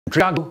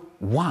Drug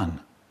 1.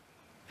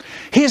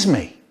 Here's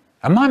me,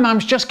 and my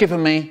mum's just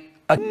given me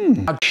a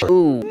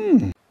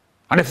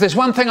and if there's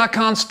one thing I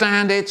can't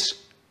stand, it's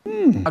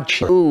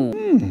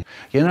you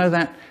know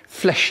that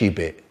fleshy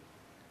bit,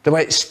 the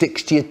way it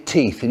sticks to your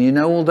teeth, and you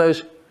know all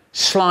those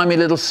slimy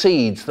little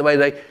seeds, the way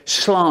they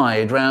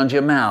slide round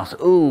your mouth.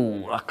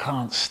 Ooh, I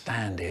can't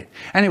stand it.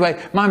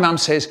 Anyway, my mum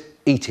says,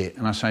 eat it,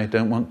 and I say, I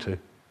don't want to.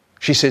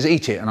 She says,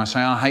 eat it, and I say,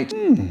 I hate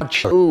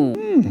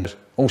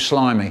all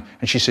slimy,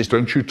 and she says,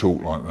 don't you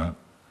talk like that.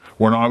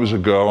 When I was a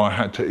girl, I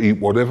had to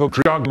eat whatever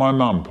drug my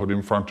mum put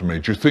in front of me.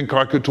 Do you think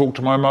I could talk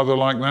to my mother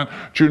like that?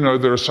 Do you know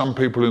there are some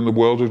people in the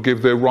world who'd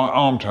give their right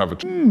arm to have a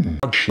to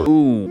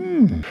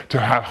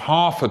have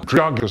half a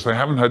drug because they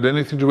haven't had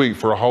anything to eat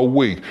for a whole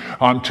week.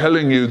 I'm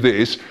telling you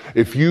this,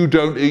 if you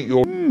don't eat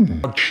your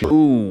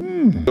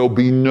there'll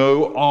be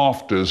no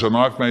afters, and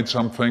I've made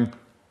something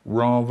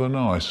rather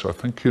nice. I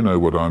think you know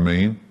what I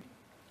mean.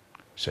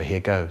 So here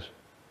goes.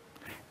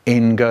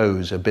 In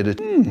goes a bit of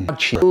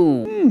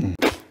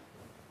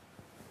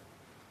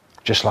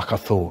just like I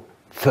thought.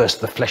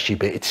 First the fleshy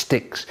bit, it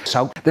sticks.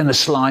 So then the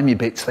slimy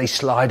bits, they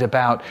slide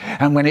about.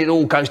 And when it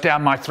all goes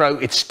down my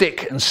throat, it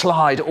stick and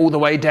slide all the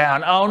way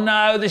down. Oh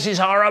no, this is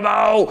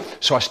horrible.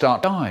 So I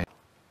start dying.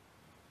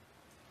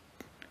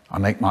 I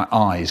make my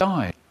eyes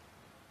die.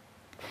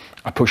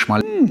 I push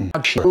my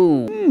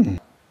to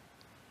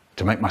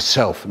make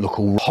myself look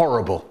all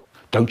horrible.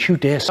 Don't you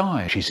dare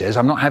sigh, she says.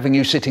 I'm not having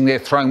you sitting there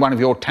throwing one of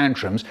your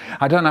tantrums.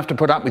 I don't have to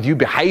put up with you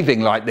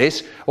behaving like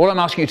this. All I'm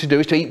asking you to do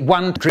is to eat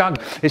one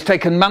drug. It's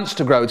taken months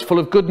to grow. It's full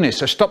of goodness.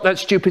 So stop that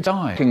stupid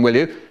sighing, will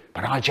you?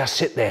 But I just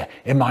sit there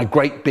in my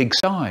great big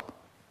sigh.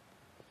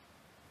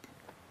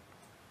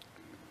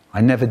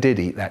 I never did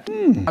eat that.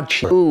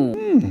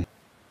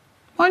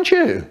 Mind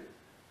you,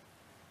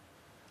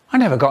 I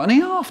never got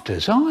any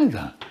afters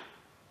either.